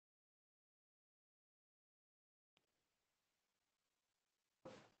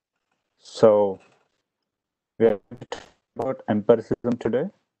So we are going to talk about empiricism today.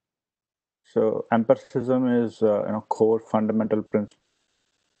 So empiricism is core fundamental principle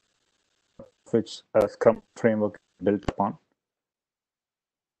which a Scrum framework is built upon.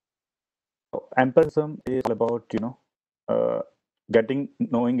 So empiricism is all about uh, getting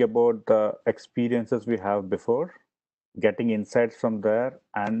knowing about the experiences we have before, getting insights from there,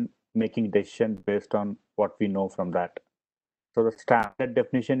 and making decisions based on what we know from that. So the standard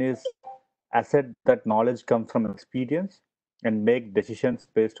definition is asset that knowledge comes from experience and make decisions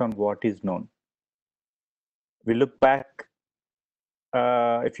based on what is known. We look back,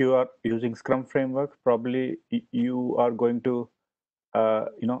 if you are using Scrum framework, probably you are going to,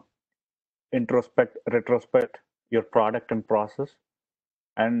 retrospect your product and process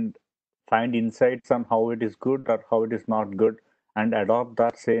and find insights on how it is good or how it is not good and adopt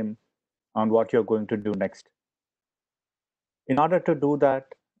that same on what you're going to do next. In order to do that,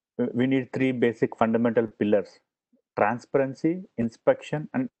 we need three basic fundamental pillars: transparency, inspection,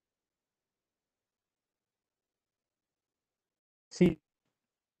 and see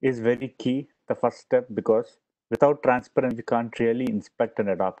is very key, the first step, because without transparency, we can't really inspect and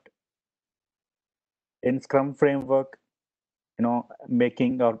adopt. In Scrum framework,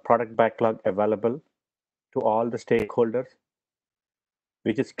 making our product backlog available to all the stakeholders,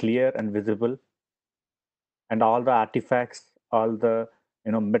 which is clear and visible, and all the artifacts, all the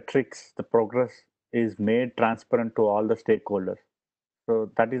metrics, the progress is made transparent to all the stakeholders.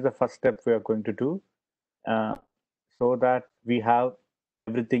 So that is the first step we are going to do, uh, so that we have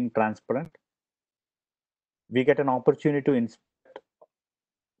everything transparent. We get an opportunity to inspect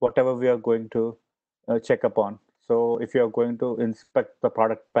whatever we are going to check upon. So if you are going to inspect the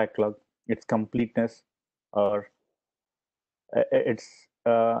product backlog, its completeness, or its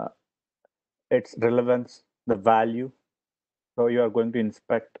its relevance, the value. So you are going to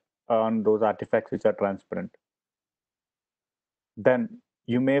inspect on those artifacts which are transparent. Then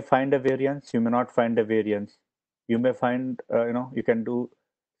you may find a variance, you may not find a variance. You may find, you can do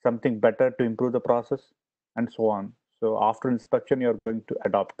something better to improve the process, and so on. So after inspection, you're going to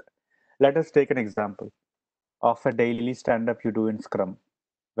adopt. Let us take an example of a daily stand-up you do in Scrum,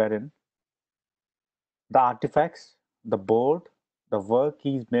 wherein the artifacts, the board, the work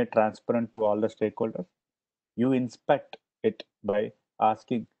is made transparent to all the stakeholders. You inspect it by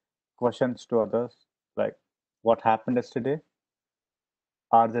asking questions to others like, what happened yesterday?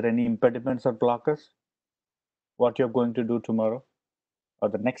 Are there any impediments or blockers? What you're going to do tomorrow or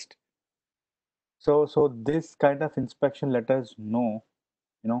the next? So this kind of inspection let us know,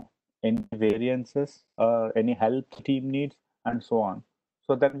 any variances or any help the team needs, and so on.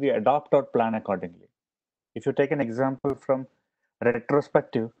 So then we adopt our plan accordingly. If you take an example from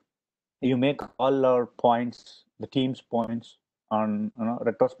retrospective, you make all our points, the team's points on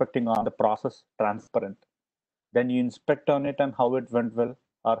retrospecting on the process transparent. Then you inspect on it and how it went well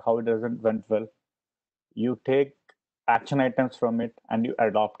or how it doesn't went well. You take action items from it and you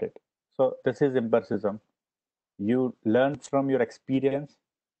adopt it. So this is empiricism. You learn from your experience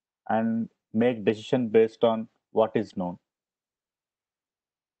and make decision based on what is known.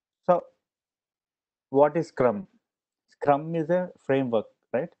 So what is Scrum? Scrum is a framework,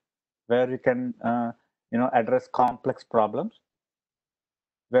 right, where you can address complex problems,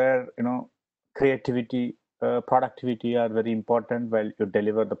 where creativity, productivity are very important while you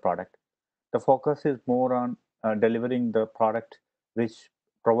deliver the product. The focus is more on delivering the product which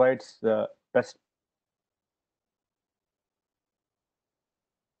provides the best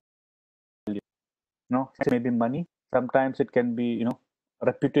value. It may be money. Sometimes it can be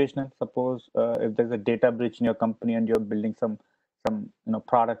reputational. Suppose if there's a data breach in your company and you're building some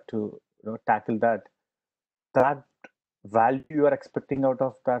product to tackle that, that value you are expecting out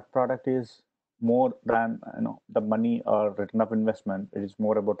of that product is more than the money or return of investment. It is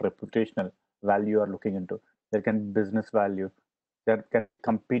more about reputational value you are looking into. There can be business value. There can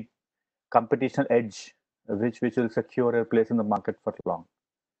competition edge, which will secure a place in the market for long.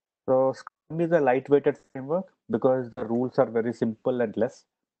 So Scrum is a lightweighted framework because the rules are very simple and less.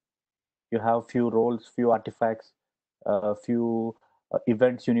 You have few roles, few artifacts, few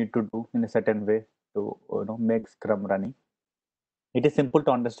events you need to do in a certain way to make Scrum running. It is simple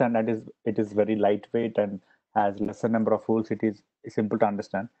to understand, and it is very lightweight and has lesser number of rules. It is simple to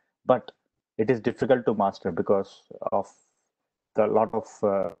understand, but it is difficult to master because of the lot of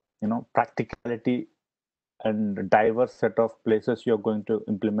practicality and diverse set of places you're going to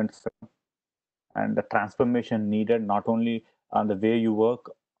implement Scrum, and the transformation needed not only on the way you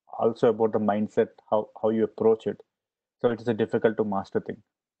work, also about the mindset, how you approach it. So it is a difficult to master thing.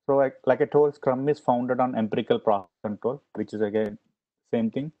 So like I told, Scrum is founded on empirical process control, which is again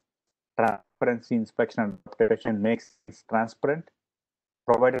same thing. Transparency, inspection, and adaptation makes things transparent,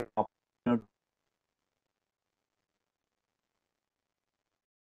 provided an opportunity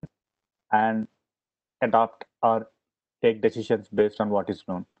and adopt or take decisions based on what is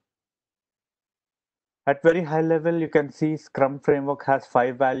known. At very high level, you can see Scrum framework has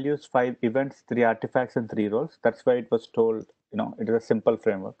 5 values, 5 events, 3 artifacts, and 3 roles. That's why it was told, it is a simple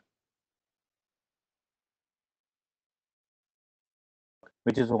framework,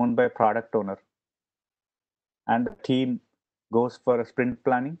 which is owned by a product owner. And the team goes for a sprint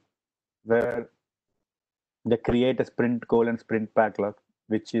planning where they create a sprint goal and sprint backlog,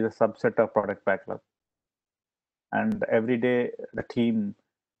 which is a subset of product backlog. And every day the team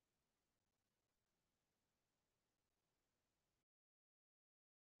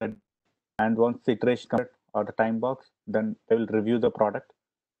and once the iteration comes or the time box, then they will review the product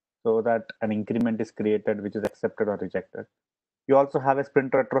so that an increment is created which is accepted or rejected. You also have a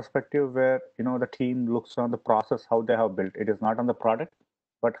sprint retrospective where the team looks on the process how they have built. It is not on the product,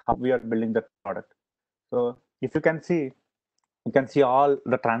 but how we are building the product. So if you can see all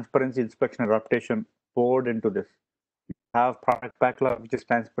the transparency, inspection, and adaptation poured into this. You have product backlog which is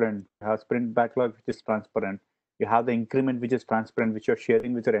transparent. You have sprint backlog which is transparent. You have the increment which is transparent, which you're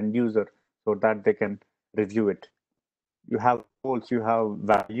sharing with your end user so that they can review it. You have goals, you have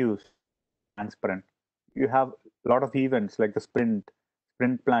values, transparent. You have a lot of events like the sprint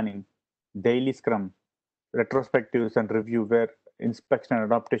planning, daily scrum, retrospectives and review where inspection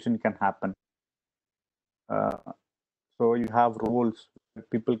and adaptation can happen. Uh, so you have roles where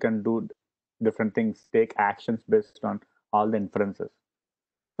people can do different things, take actions based on all the inferences.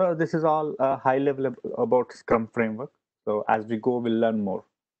 So this is all high level about Scrum framework. So as we go, we'll learn more.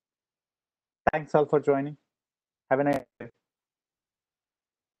 Thanks all for joining. Have a nice day.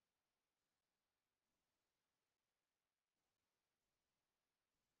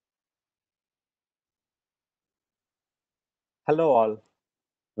 Hello all.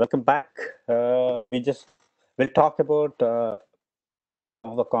 Welcome back. We'll talk about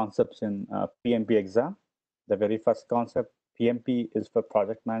some of the concepts in PMP exam. The very first concept, PMP, is for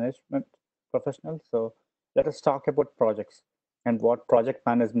project management professionals. So let us talk about projects and what project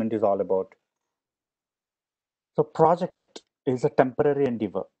management is all about. So project is a temporary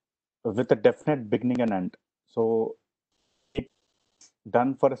endeavor with a definite beginning and end. So it's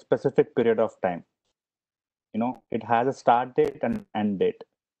done for a specific period of time. It has a start date and end date.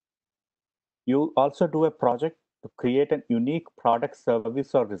 You also do a project to create a unique product,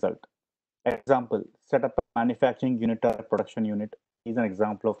 service, or result. Example, set up a manufacturing unit or a production unit is an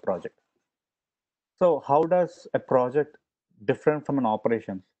example of project. So how does a project different from an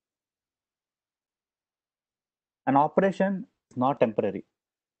operation? An operation is not temporary.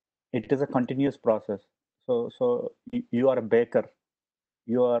 It is a continuous process. So you are a baker.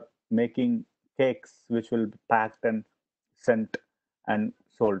 You are making cakes which will be packed and sent and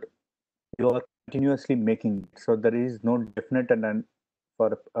sold. You are continuously making. So there is no definite and end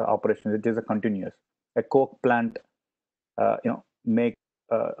for operation. It is a continuous. A Coke plant, make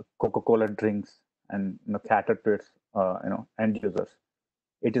Coca-Cola drinks and cater to its end users.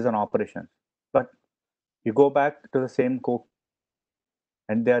 It is an operation. But you go back to the same Coke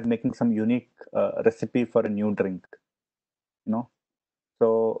and they are making some unique recipe for a new drink. You know,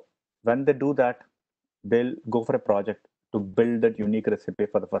 so when they do that, they'll go for a project to build that unique recipe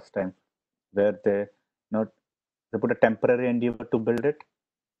for the first time, where they put a temporary endeavor to build it.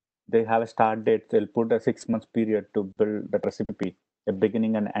 They have a start date. They'll put a 6 months period to build that recipe, a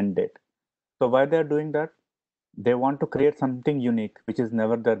beginning and end date. So why they're doing that? They want to create something unique, which is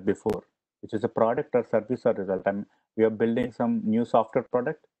never there before, which is a product or service or result. I mean, we are building some new software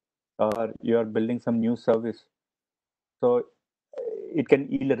product, or you are building some new service. So it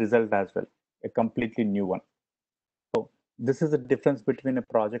can yield a result as well, a completely new one. So this is the difference between a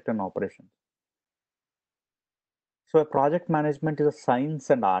project and operation. So a project management is a science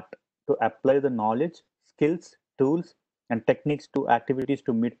and art to apply the knowledge, skills, tools, and techniques to activities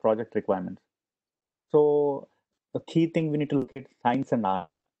to meet project requirements. So the key thing we need to look at science and art.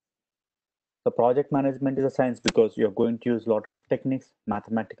 The project management is a science because you're going to use a lot of techniques,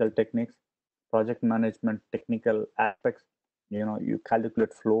 mathematical techniques, project management, technical aspects. You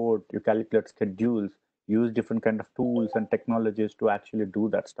calculate flow, you calculate schedules, use different kind of tools and technologies to actually do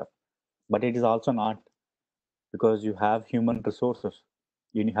that stuff. But it is also an art because you have human resources,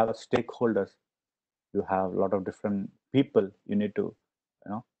 you have stakeholders, you have a lot of different people. You need to,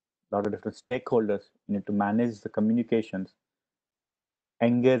 a lot of different stakeholders. You need to manage the communications,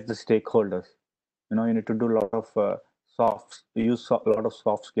 engage the stakeholders. You need to do a lot of a lot of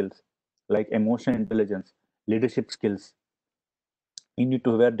soft skills like emotional intelligence, leadership skills, You need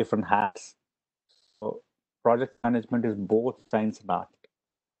to wear different hats. So project management is both science and art.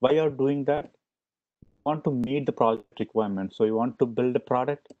 Why you're doing that? You want to meet the project requirements. So you want to build a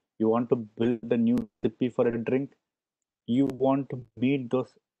product, you want to build a new recipe for a drink, you want to meet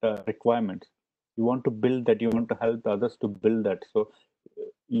those requirements. You want to build that, you want to help others to build that. So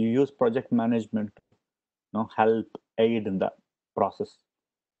you use project management to help aid in that process.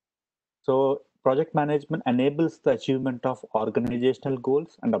 So project management enables the achievement of organizational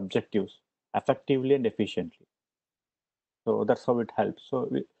goals and objectives effectively and efficiently. So that's how it helps. So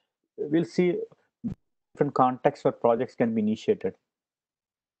we'll see different contexts where projects can be initiated.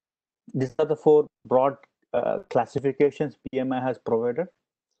 These are the four broad classifications PMI has provided.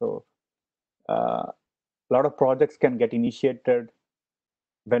 So a lot of projects can get initiated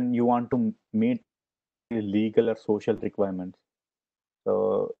when you want to meet legal or social requirements.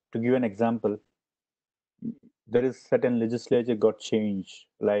 So to give an example, there is certain legislature got changed.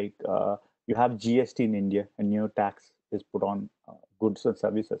 Like you have GST in India, a new tax is put on goods and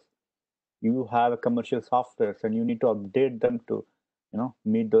services. You have a commercial softwares, and you need to update them to,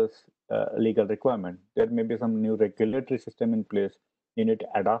 meet those legal requirement. There may be some new regulatory system in place. You need to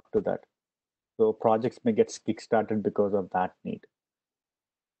adapt to that. So projects may get kick-started because of that need.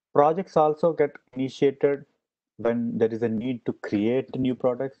 Projects also get initiated when there is a need to create new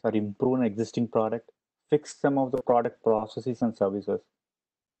products or improve an existing product, fix some of the product processes and services.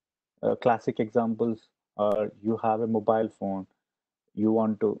 Classic examples are you have a mobile phone, you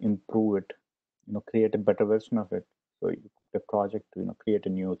want to improve it, create a better version of it. So you put a project to, create a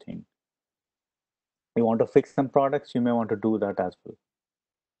new thing. You want to fix some products, you may want to do that as well.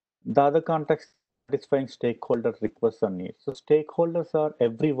 The other context, satisfying stakeholder requests or needs. So stakeholders are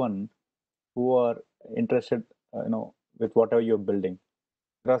everyone who are interested, with whatever you're building.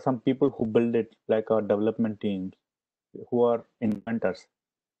 There are some people who build it, like our development teams, who are inventors.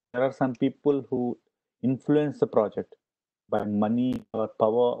 There are some people who influence the project by money or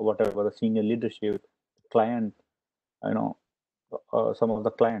power, whatever, the senior leadership, client, you know, some of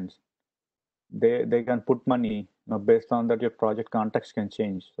the clients. They can put money, based on that your project context can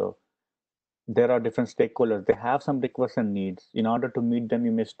change. So there are different stakeholders. They have some requests and needs. In order to meet them,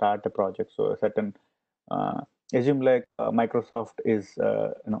 you may start a project. So a certain assume like Microsoft is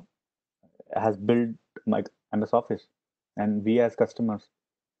has built MS Office, and we as customers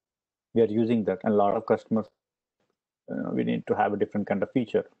we are using that, and a lot of customers we need to have a different kind of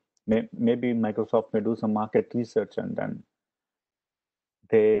feature. Maybe Microsoft may do some market research, and then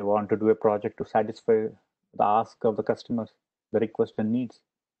they want to do a project to satisfy the ask of the customers, the request and needs.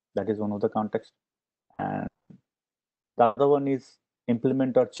 That is one of the context. And the other one is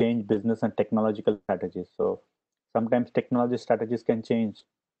implement or change business and technological strategies. So sometimes technology strategies can change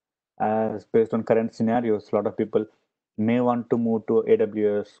as based on current scenarios. A lot of people may want to move to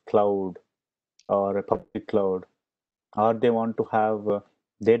AWS cloud or a public cloud, or they want to have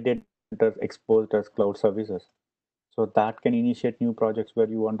their data centers exposed as cloud services. So that can initiate new projects where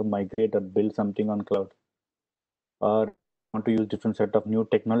you want to migrate or build something on cloud, or want to use different set of new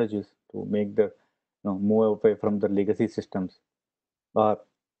technologies to make the move away from the legacy systems. Or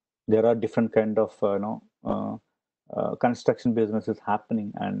there are different kind of construction businesses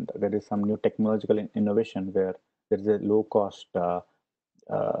happening, and there is some new technological innovation where there is a low cost uh,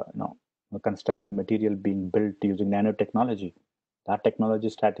 you know construction material being built using nanotechnology. That technology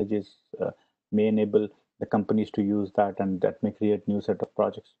strategies may enable the companies to use that, and that may create new set of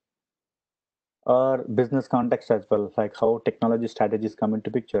projects. Or business context as well, like how technology strategies come into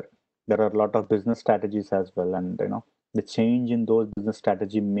picture. There are a lot of business strategies as well, and the change in those business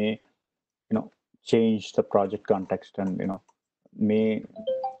strategy may change the project context, and may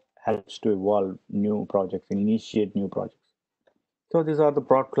helps to evolve new projects and initiate new projects. So these are the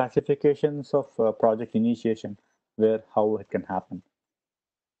broad classifications of project initiation, where how it can happen.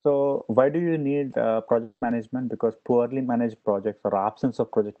 So why do you need project management? Because poorly managed projects or absence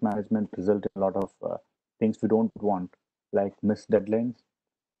of project management result in a lot of things we don't want, like missed deadlines,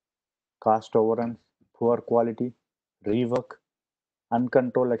 cost overruns, poor quality, rework,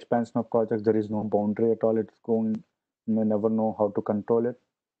 uncontrolled expansion of projects. There is no boundary at all. It's going, you never know how to control it.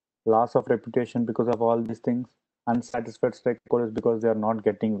 Loss of reputation because of all these things. Unsatisfied stakeholders because they are not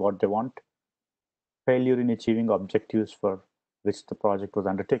getting what they want. Failure in achieving objectives for which the project was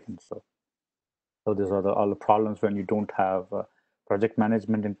undertaken. So these are all the problems when you don't have project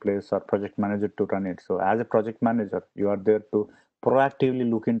management in place or project manager to run it. So as a project manager, you are there to proactively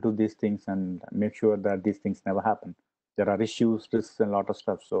look into these things and make sure that these things never happen. There are issues, risks, and a lot of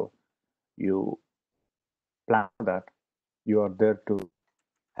stuff. So you plan for that. You are there to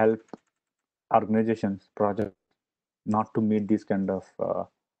help organizations, projects not to meet these kind of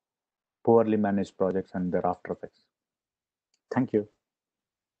poorly managed projects and their after effects. Thank you.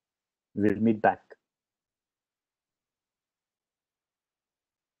 We'll meet back.